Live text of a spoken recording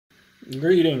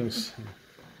Greetings.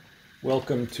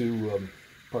 Welcome to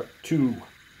part 2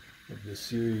 of the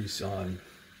series on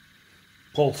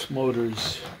pulse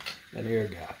motors and air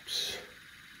gaps.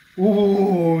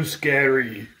 Ooh,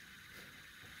 scary.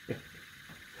 I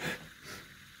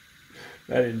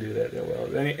didn't do that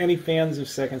well. Any fans of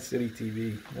Second City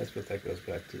TV? That's what that goes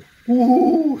back to.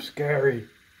 Ooh, scary.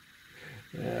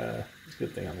 Yeah, it's a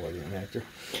good thing I wasn't an actor.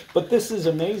 But this is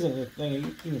amazing, the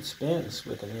thing even spins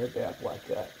with an air gap like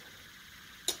that.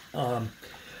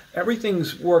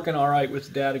 Everything's working all right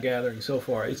with data gathering so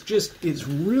far. It's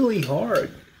really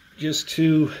hard just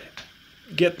to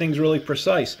get things really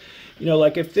precise. You know,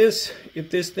 like if this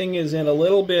thing is in a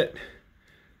little bit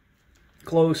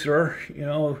closer, you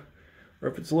know, or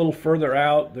if it's a little further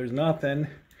out, there's nothing,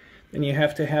 then you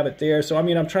have to have it there. So I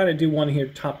mean, I'm trying to do one here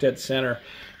top dead center,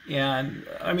 and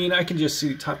I mean, I can just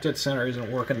see top dead center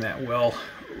isn't working that well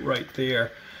right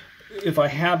there. If I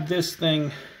have this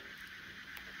thing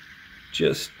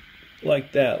just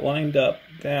like that, lined up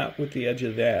that with the edge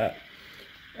of that,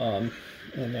 and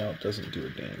now it doesn't do a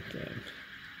damn thing.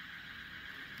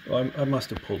 Well, I must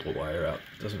have pulled the wire out.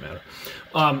 Doesn't matter.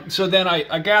 So then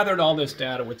I gathered all this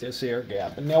data with this air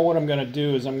gap, and now what I'm going to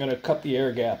do is I'm going to cut the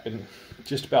air gap in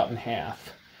just about in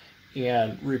half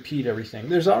and repeat everything.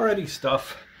 There's already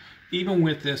stuff, even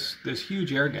with this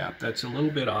huge air gap, that's a little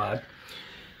bit odd.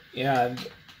 And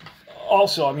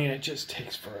also, I mean, it just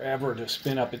takes forever to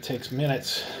spin up. It takes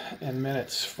minutes and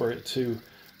minutes for it to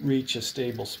reach a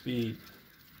stable speed.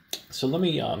 So let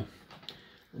me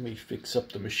fix up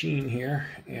the machine here,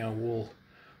 and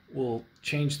we'll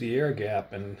change the air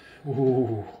gap. And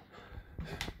ooh, all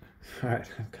right,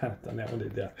 I've kind of done that one to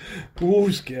death.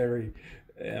 Ooh, scary.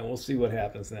 And we'll see what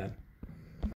happens then.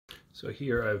 So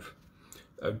here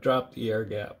I've dropped the air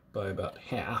gap by about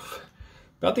half.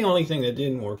 About the only thing that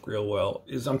didn't work real well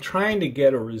is I'm trying to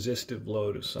get a resistive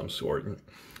load of some sort. And,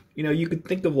 you know, you could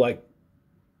think of like,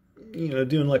 you know,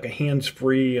 doing like a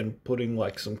hands-free and putting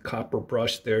like some copper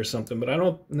brush there or something, but I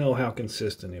don't know how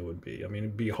consistent it would be. I mean,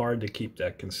 it'd be hard to keep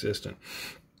that consistent.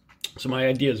 So my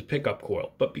idea is a pickup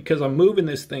coil. But because I'm moving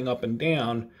this thing up and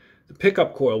down, the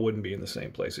pickup coil wouldn't be in the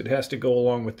same place. It has to go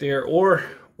along with there, or,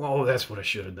 well, that's what I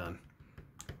should have done.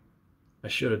 I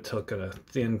should have taken a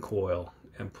thin coil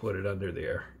and put it under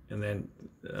there, and then,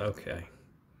 okay.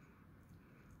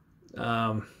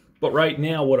 But right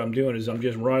now what I'm doing is I'm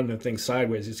just running the thing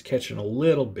sideways. It's catching a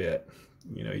little bit,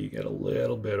 you know, you get a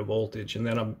little bit of voltage, and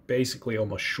then I'm basically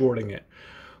almost shorting it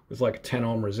with like a 10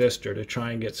 ohm resistor to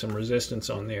try and get some resistance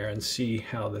on there and see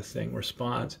how the thing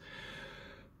responds.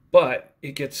 But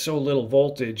it gets so little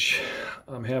voltage,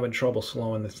 I'm having trouble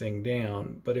slowing the thing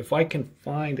down. But if I can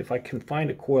find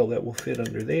a coil that will fit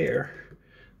under there,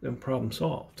 then problem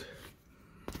solved.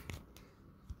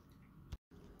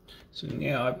 So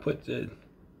now I put the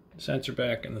sensor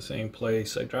back in the same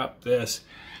place. I dropped this.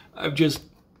 I've just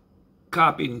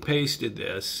copied and pasted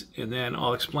this, and then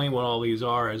I'll explain what all these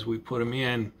are as we put them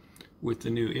in with the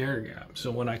new air gap.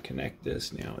 So when I connect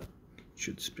this now, it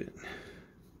should spin.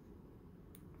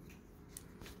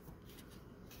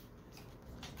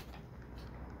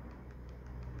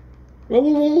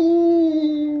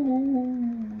 Whoa!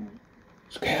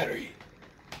 Scary.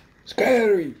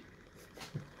 Scary.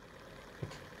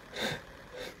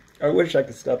 I wish I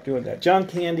could stop doing that. John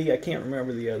Candy, I can't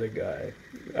remember the other guy.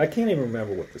 I can't even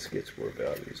remember what the skits were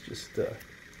about. It was just the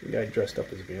guy dressed up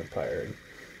as a vampire, and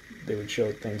they would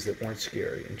show things that weren't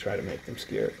scary and try to make them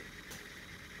scary.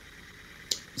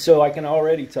 So I can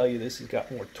already tell you this has got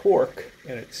more torque,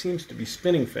 and it seems to be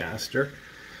spinning faster.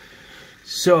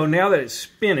 So now that it's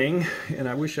spinning, and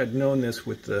I wish I'd known this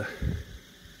with the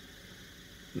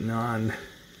non-analog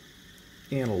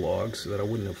so that I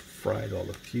wouldn't have fried all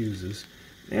the fuses.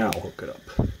 Now I'll hook it up.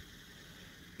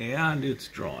 And it's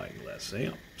drawing less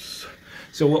amps.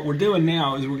 So what we're doing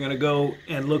now is we're going to go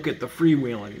and look at the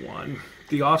freewheeling one.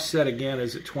 The offset again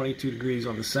is at 22 degrees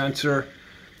on the sensor.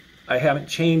 I haven't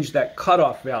changed that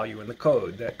cutoff value in the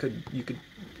code. You could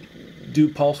do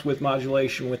pulse width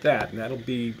modulation with that, and that'll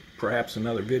be perhaps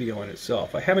another video in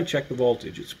itself. I haven't checked the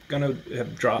voltage. It's going to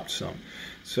have dropped some.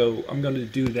 So I'm going to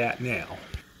do that now.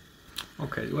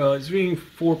 Okay, well, it's reading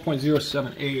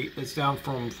 4.078. It's down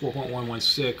from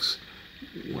 4.116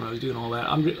 when I was doing all that.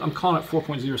 I'm calling it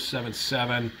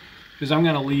 4.077 because I'm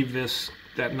going to leave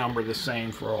that number the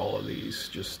same for all of these.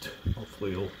 Just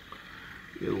hopefully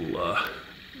it'll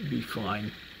be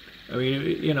fine. I mean,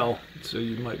 you know, so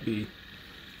you might be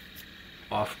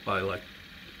off by like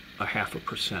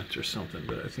 0.5% or something,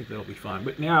 but I think that'll be fine.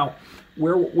 But now,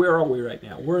 where are we right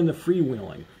now? We're in the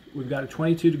freewheeling. We've got a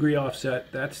 22 degree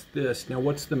offset. That's this. Now,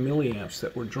 what's the milliamps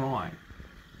that we're drawing?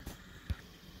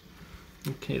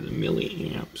 Okay, the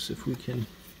milliamps, if we can,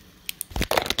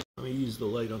 let me use the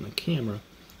light on the camera.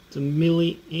 The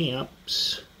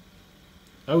milliamps,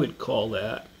 I would call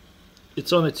that,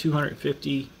 it's on the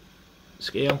 250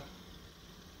 scale,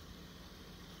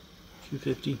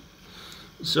 250.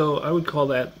 So I would call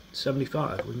that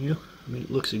 75, wouldn't you? I mean,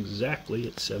 it looks exactly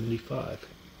at 75.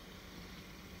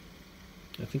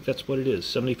 I think that's what it is,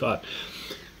 75.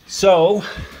 So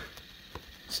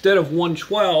instead of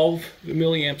 112, the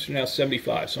milliamps are now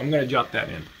 75. So I'm going to jot that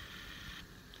in.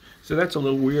 So that's a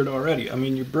little weird already. I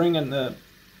mean, you're bringing the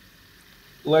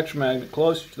electromagnet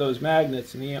closer to those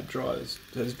magnets, and the amp draw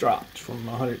has dropped from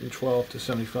 112 to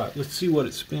 75. Let's see what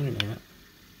it's spinning at.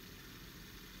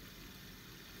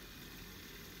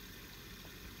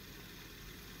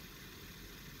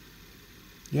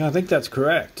 Yeah, I think that's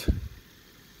correct.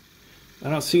 I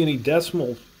don't see any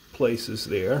decimal places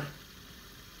there.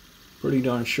 Pretty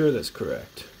darn sure that's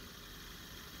correct.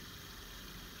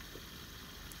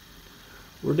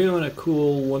 We're doing a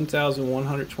cool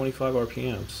 1,125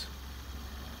 RPMs.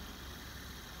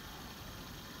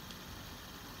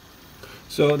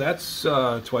 So that's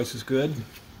twice as good.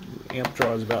 Amp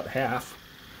draw is about half.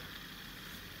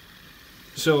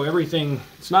 So everything,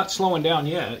 it's not slowing down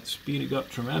yet, it's speeding up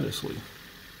tremendously.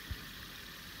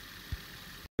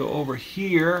 Go over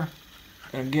here,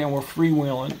 and again we're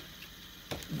freewheeling.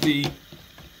 The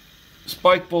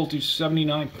spike voltage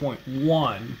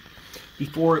 79.1.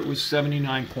 Before it was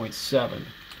 79.7.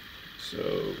 So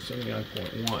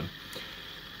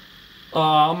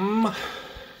 79.1.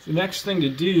 The next thing to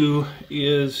do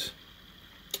is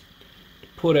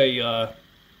put a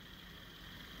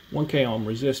 1K ohm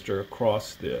resistor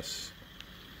across this.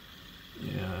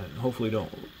 And hopefully we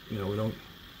don't,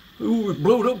 ooh, it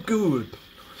blowed up good.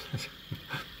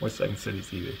 1 second city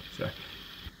TV, sorry.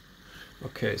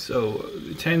 Okay, so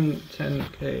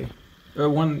 10K, or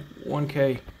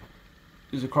 1K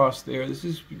is across there. This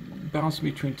is bouncing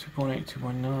between 2.8,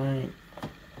 2.9.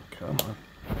 Come on.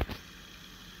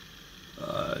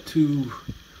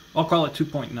 I'll call it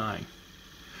 2.9.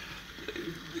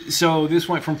 So this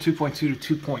went from 2.2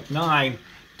 to 2.9,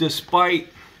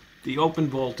 despite the open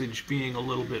voltage being a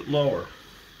little bit lower.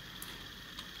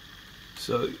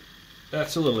 So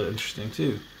that's a little interesting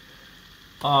too.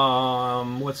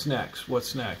 What's next?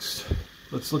 What's next?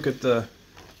 Let's look at the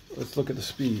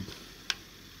speed.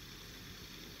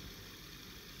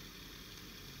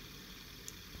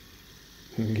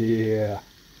 Yeah.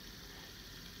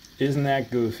 Isn't that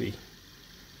goofy?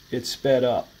 It's sped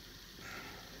up.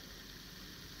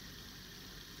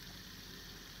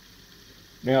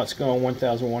 Now it's going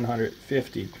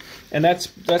 1,150. And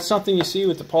that's something you see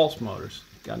with the pulse motors.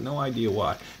 Got no idea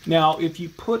why. Now, if you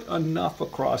put enough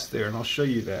across there, and I'll show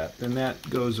you that, then that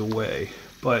goes away.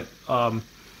 But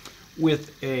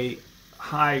with a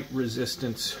high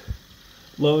resistance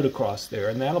load across there,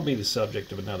 and that'll be the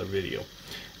subject of another video.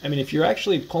 I mean, if you're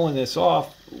actually pulling this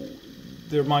off,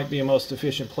 there might be a most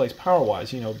efficient place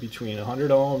power-wise, between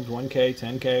 100 ohms, 1K,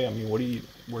 10K. I mean,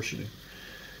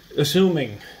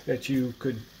 assuming that you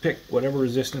could pick whatever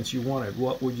resistance you wanted,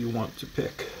 what would you want to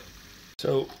pick?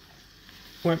 So,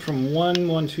 went from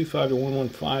 1125 to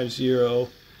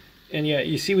 1150, and yeah,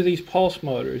 you see with these pulse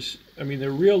motors, I mean,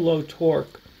 they're real low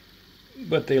torque,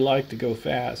 but they like to go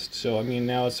fast. So, I mean,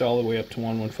 now it's all the way up to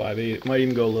 1158. It might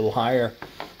even go a little higher.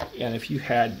 And if you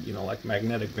had, like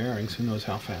magnetic bearings, who knows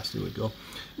how fast it would go.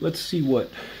 Let's see what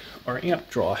our amp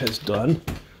draw has done.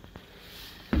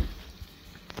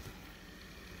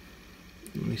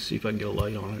 Let me see if I can get a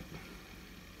light on it.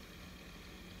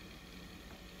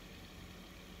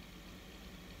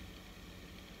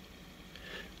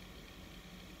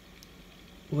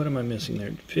 What am I missing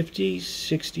there? 50s,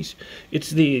 60s. It's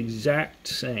the exact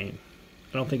same.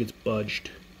 I don't think it's budged.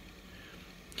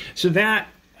 So that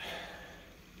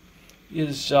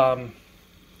is, I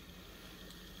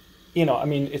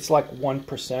mean, it's like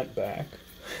 1% back.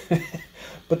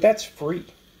 But that's free.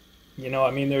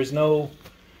 I mean, there's no,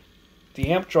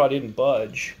 the amp draw didn't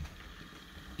budge.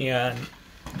 And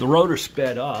the rotor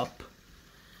sped up.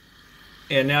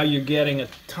 And now you're getting a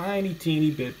tiny,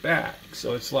 teeny bit back.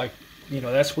 So it's like,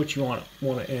 that's what you want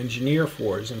to engineer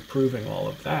for, is improving all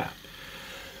of that.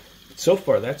 But so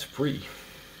far, that's free.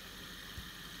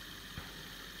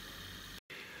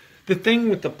 The thing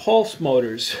with the pulse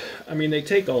motors, I mean, they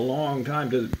take a long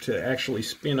time to actually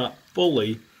spin up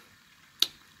fully.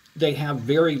 They have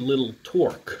very little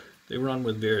torque. They run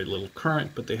with very little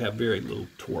current, but they have very little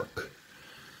torque.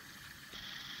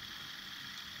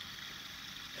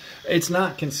 It's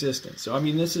not consistent. So I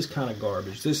mean, this is kind of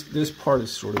garbage. This part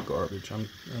is sort of garbage. I'm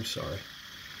sorry.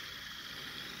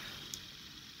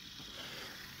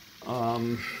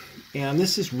 And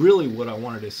this is really what I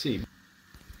wanted to see.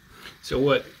 So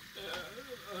what,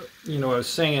 I was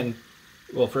saying,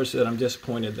 well, first that I'm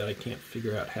disappointed that I can't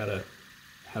figure out how to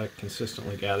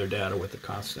consistently gather data with the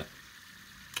constant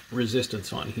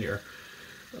resistance on here.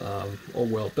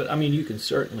 But I mean, you can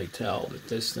certainly tell that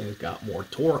this thing's got more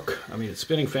torque. I mean, it's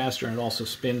spinning faster and it also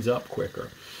spins up quicker,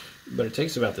 but it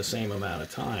takes about the same amount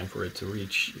of time for it to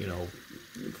reach,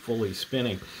 fully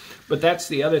spinning. But that's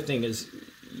the other thing is,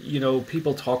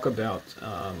 people talk about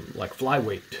like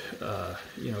flyweight,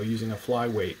 using a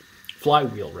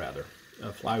flywheel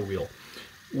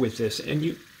with this,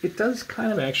 and it does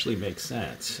kind of actually make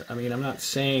sense. I mean, I'm not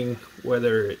saying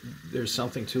whether there's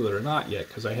something to it or not yet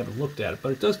because I haven't looked at it,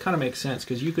 but it does kind of make sense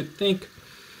because you could think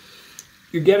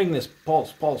you're getting this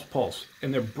pulse,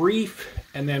 and they're brief,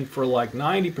 and then for like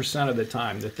 90% of the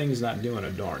time, the thing's not doing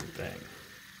a darn thing.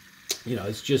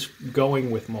 It's just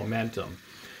going with momentum.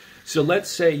 So let's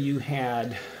say you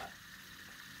had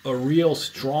a real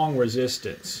strong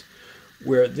resistance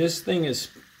where this thing is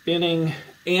spinning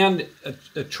and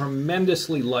a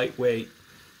tremendously lightweight,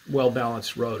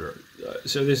 well-balanced rotor.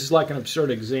 So this is like an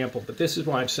absurd example, but this is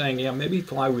why I'm saying, yeah, maybe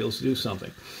flywheels do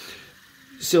something.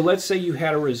 So let's say you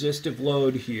had a resistive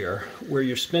load here where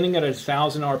you're spinning at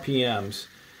 1,000 RPMs.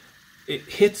 It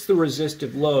hits the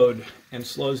resistive load and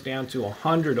slows down to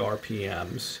 100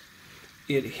 RPMs.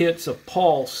 It hits a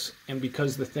pulse, and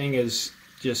because the thing is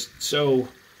just so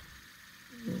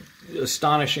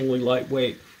astonishingly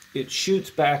lightweight, it shoots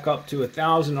back up to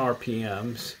 1,000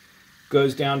 RPMs,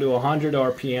 goes down to 100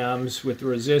 RPMs with the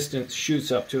resistance,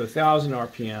 shoots up to 1,000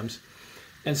 RPMs.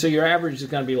 And so your average is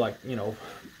going to be like,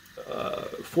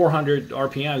 400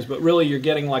 RPMs, but really you're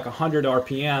getting like 100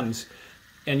 RPMs,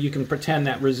 and you can pretend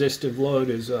that resistive load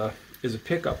is a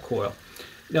pickup coil.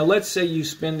 Now let's say you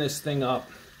spin this thing up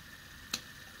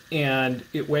and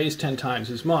it weighs 10 times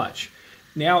as much.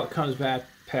 Now it comes back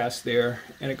past there,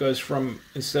 and it goes from,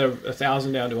 instead of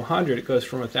 1,000 down to 100, it goes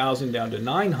from 1,000 down to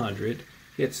 900,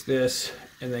 hits this,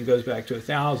 and then goes back to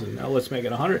 1,000. Now let's make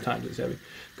it 100 times as heavy.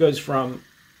 Goes from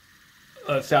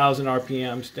 1,000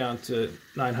 RPMs down to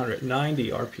 990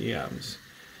 RPMs.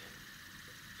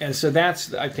 And so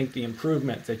that's, I think, the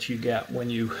improvement that you get when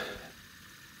you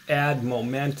add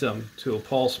momentum to a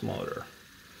pulse motor.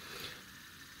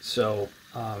 So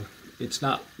it's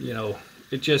not,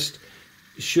 it just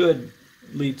should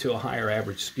lead to a higher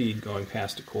average speed going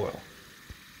past a coil.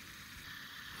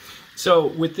 So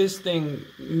with this thing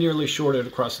nearly shorted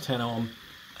across 10 ohm,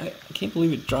 I can't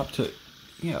believe it dropped to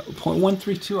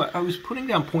 0.132. I was putting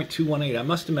down 0.218. I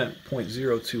must have meant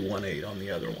 0.0218 on the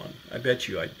other one. I bet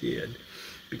you I did,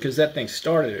 because that thing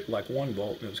started at like 1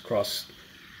 volt and it was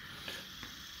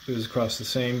across the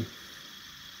same,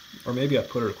 or maybe I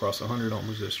put it across a 100 ohm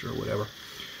resistor or whatever.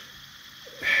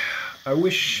 I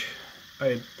wish I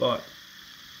had thought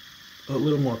a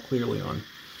little more clearly on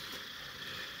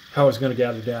how I was going to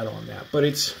gather data on that, but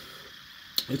it's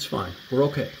fine. We're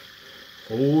okay.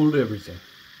 Hold everything.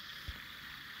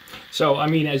 So, I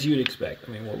mean, as you'd expect,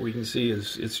 I mean, what we can see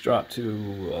is it's dropped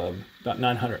to about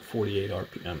 948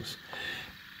 RPMs.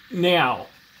 Now,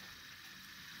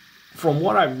 from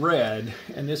what I've read,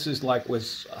 and this is like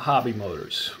with hobby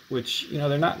motors, which,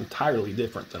 they're not entirely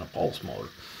different than a pulse motor.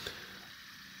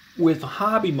 With a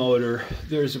hobby motor,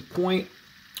 there's a point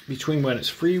between when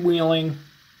it's freewheeling,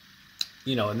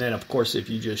 and then, of course, if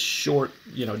you just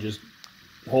just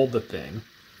hold the thing,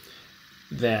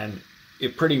 then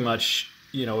it pretty much,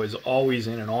 is always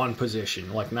in an on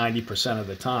position, like 90% of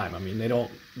the time. I mean, they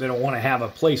don't want to have a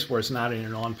place where it's not in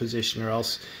an on position, or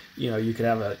else, you could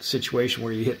have a situation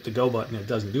where you hit the go button and it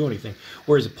doesn't do anything.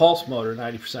 Whereas a pulse motor,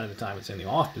 90% of the time, it's in the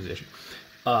off position.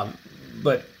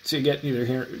 But to get neither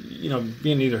here,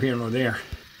 being neither here nor there.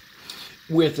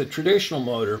 With a traditional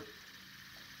motor,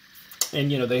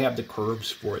 and they have the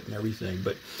curves for it and everything,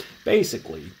 but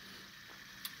basically,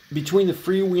 between the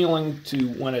freewheeling to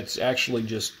when it's actually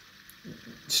just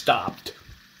stopped,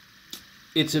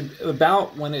 it's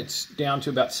about when it's down to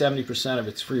about 70% of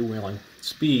its freewheeling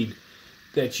speed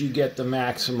that you get the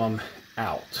maximum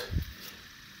out.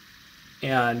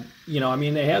 And, I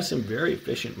mean, they have some very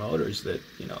efficient motors that,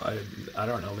 I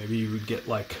don't know, maybe you would get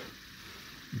like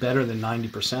better than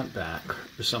 90% back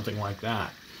or something like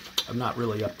that. I'm not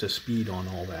really up to speed on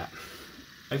all that.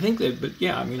 I think that, but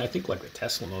yeah, I mean, I think like the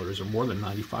Tesla motors are more than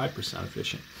 95%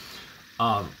 efficient.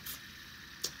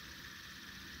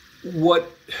 What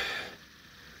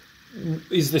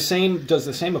is the same, does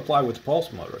the same apply with the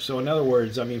pulse motor? So in other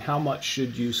words, I mean, how much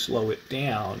should you slow it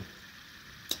down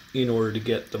in order to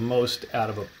get the most out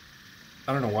of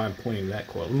I don't know why I'm pointing that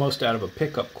coil, the most out of a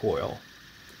pickup coil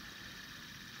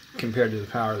compared to the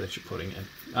power that you're putting in.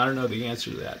 I don't know the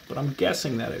answer to that, but I'm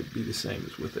guessing that it would be the same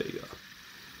as with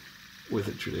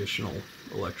a traditional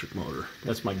electric motor.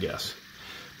 That's my guess.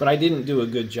 But I didn't do a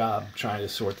good job trying to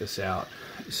sort this out.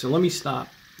 So let me stop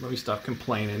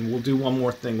complaining. We'll do one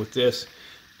more thing with this,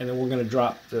 and then we're going to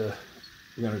drop the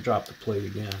plate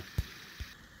again.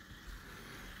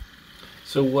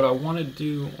 So what I want to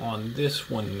do on this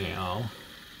one now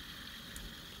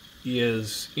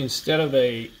is, instead of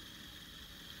a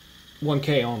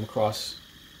 1K ohm across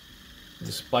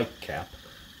the spike cap,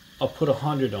 I'll put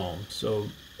 100 ohm, so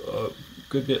a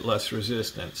good bit less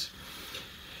resistance.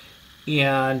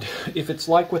 And if it's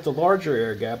like with the larger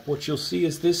air gap, what you'll see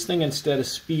is this thing, instead of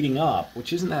speeding up,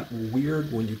 which isn't that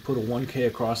weird when you put a 1K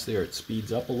across there, it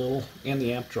speeds up a little, and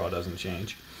the amp draw doesn't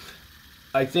change.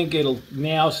 I think it'll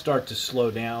now start to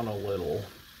slow down a little,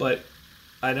 but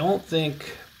I don't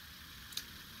think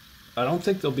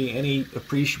there'll be any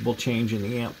appreciable change in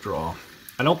the amp draw.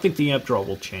 I don't think the amp draw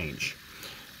will change.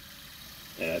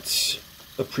 That's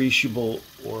appreciable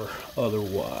or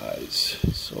otherwise.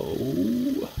 So,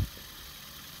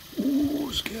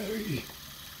 ooh, scary.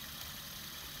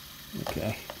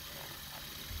 Okay.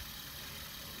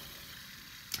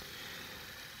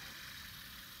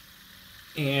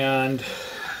 And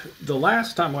the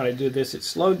last time when I did this, it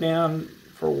slowed down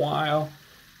for a while,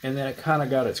 and then it kind of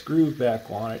got its groove back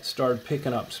on. It started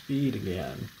picking up speed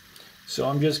again. So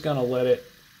I'm just going to let it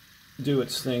do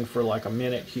its thing for like a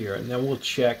minute here, and then we'll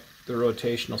check the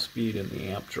rotational speed and the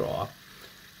amp draw.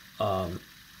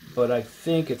 But I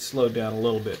think it slowed down a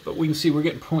little bit. But we can see we're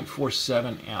getting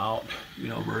 0.47 out, you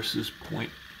know, versus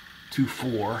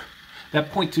 0.24.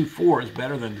 That 0.24 is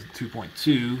better than the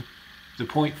 2.2. The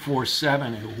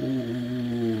 0.47,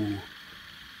 ooh,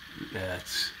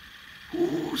 that's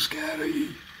scary.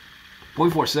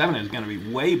 0.47 is going to be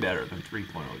way better than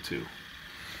 3.02.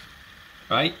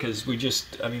 Right? Because we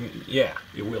just, I mean, yeah,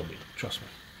 it will be. Trust me.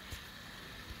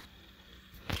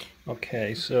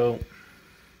 Okay, so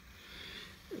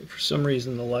for some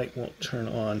reason the light won't turn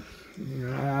on.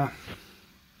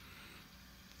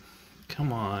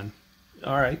 Come on.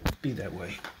 All right, be that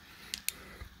way.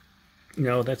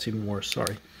 No, that's even worse.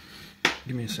 Sorry.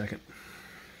 Give me a second.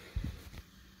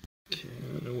 Okay, I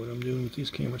don't know what I'm doing with these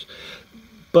cameras.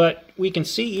 But we can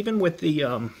see, even with the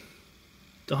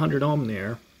 100 ohm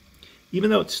there, even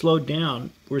though it's slowed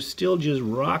down, we're still just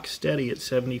rock steady at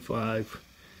 75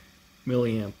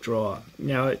 milliamp draw.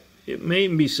 Now, it may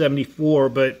even be 74,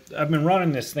 but I've been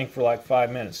running this thing for like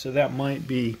 5 minutes, so that might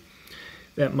be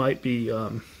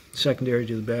secondary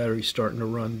to the battery starting to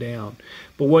run down.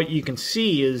 But what you can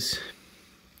see is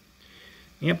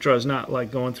amp draw is not like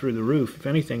going through the roof. If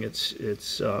anything, it's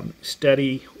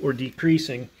steady or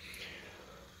decreasing.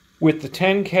 With the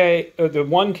 10K, or the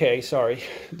 1K, sorry,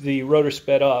 the rotor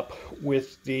sped up.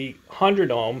 With the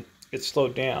 100 ohm, it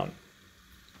slowed down.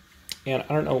 And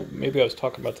I don't know, maybe I was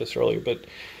talking about this earlier, but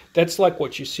that's like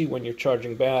what you see when you're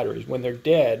charging batteries. When they're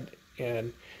dead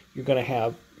and you're going to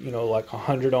have, you know, like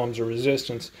 100 ohms of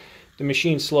resistance, the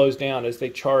machine slows down. As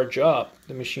they charge up,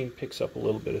 the machine picks up a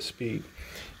little bit of speed.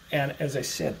 And as I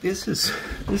said, this is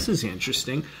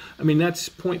interesting. I mean, that's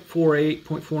 0.48,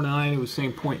 0.49, it was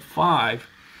saying 0.5,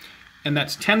 and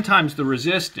that's 10 times the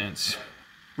resistance,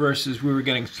 versus we were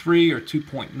getting 3 or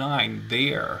 2.9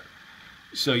 there.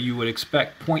 So you would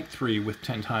expect 0.3 with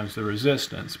 10 times the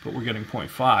resistance, but we're getting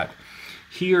 0.5.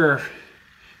 Here,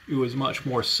 it was much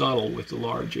more subtle with the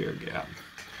large air gap.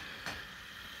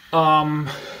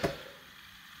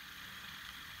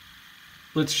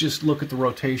 Let's just look at the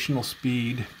rotational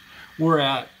speed. We're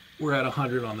at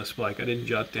 100 on the spike. I didn't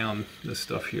jot down this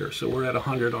stuff here, so we're at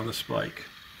 100 on the spike.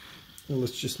 Well,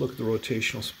 let's just look at the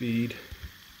rotational speed.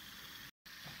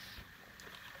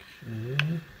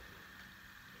 Okay.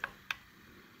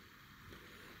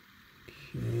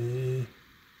 Okay.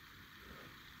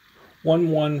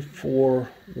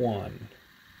 1141.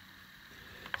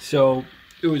 So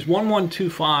it was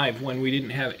 1125 when we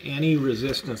didn't have any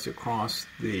resistance across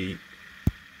the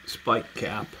spike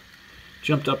cap.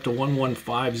 Jumped up to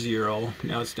 1150.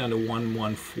 Now it's down to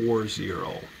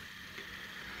 1140.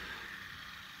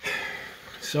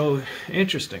 So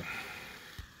interesting.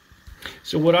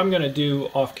 So what I'm going to do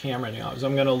off camera now is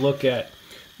I'm going to look at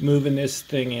moving this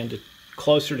thing into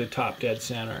closer to top dead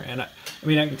center. And I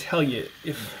mean, I can tell you,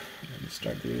 if let me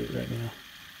start doing it right now.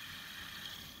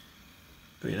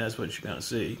 I mean, that's what you're going to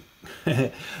see.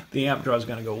 The amp draw is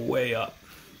going to go way up.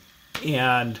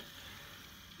 And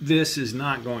this is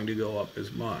not going to go up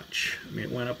as much. I mean,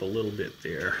 it went up a little bit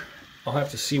there. I'll have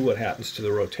to see what happens to the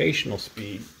rotational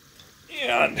speed.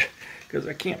 And because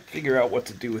I can't figure out what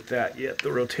to do with that yet. The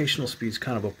rotational speed is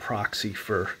kind of a proxy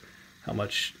for how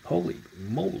much. Holy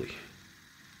moly!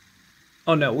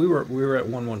 Oh no, we were at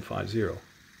 1150.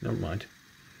 Never mind.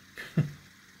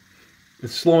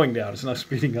 It's slowing down. It's not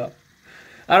speeding up.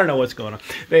 I don't know what's going on.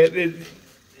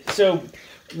 So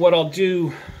what I'll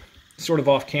do, sort of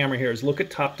off camera here, is look at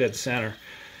top dead center.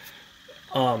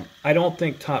 I don't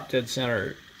think top dead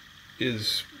center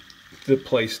is the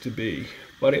place to be,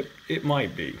 but it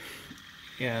might be.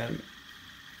 And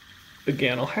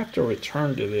again, I'll have to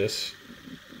return to this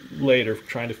later,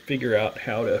 trying to figure out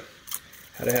how to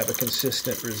have a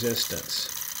consistent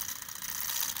resistance.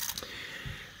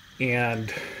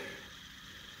 And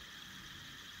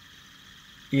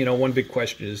you know, one big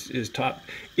question is top.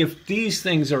 If these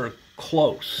things are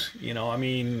close, you know, I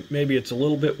mean, maybe it's a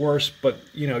little bit worse, but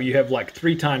you know, you have like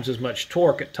 3 times as much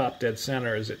torque at top dead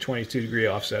center as at 22-degree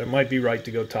offset. It might be right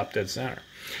to go top dead center.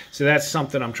 So that's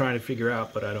something I'm trying to figure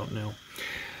out, but I don't know.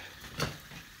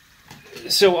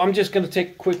 So I'm just going to take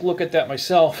a quick look at that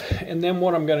myself, and then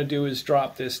what I'm going to do is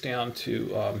drop this down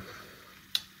to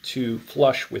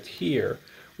flush with here,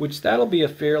 which that'll be a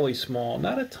fairly small,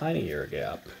 not a tiny air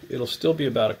gap. It'll still be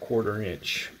about a 1/4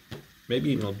 inch, maybe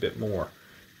even a bit more,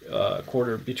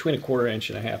 between a 1/4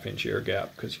 inch and a 1/2 inch air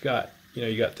gap, because you got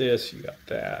this, you got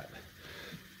that.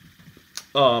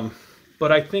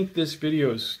 But I think this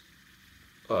video's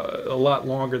a lot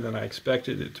longer than I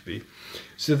expected it to be.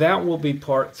 So that will be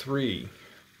part 3.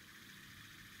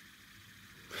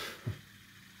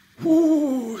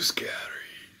 Woo, scary.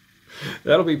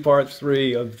 That'll be part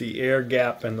 3 of the air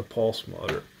gap and the pulse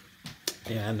motor.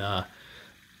 And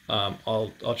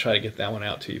I'll try to get that one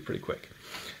out to you pretty quick.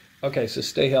 Okay, so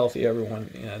stay healthy, everyone,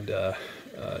 and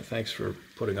thanks for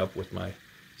putting up with my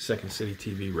Second City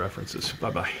TV references.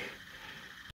 Bye-bye.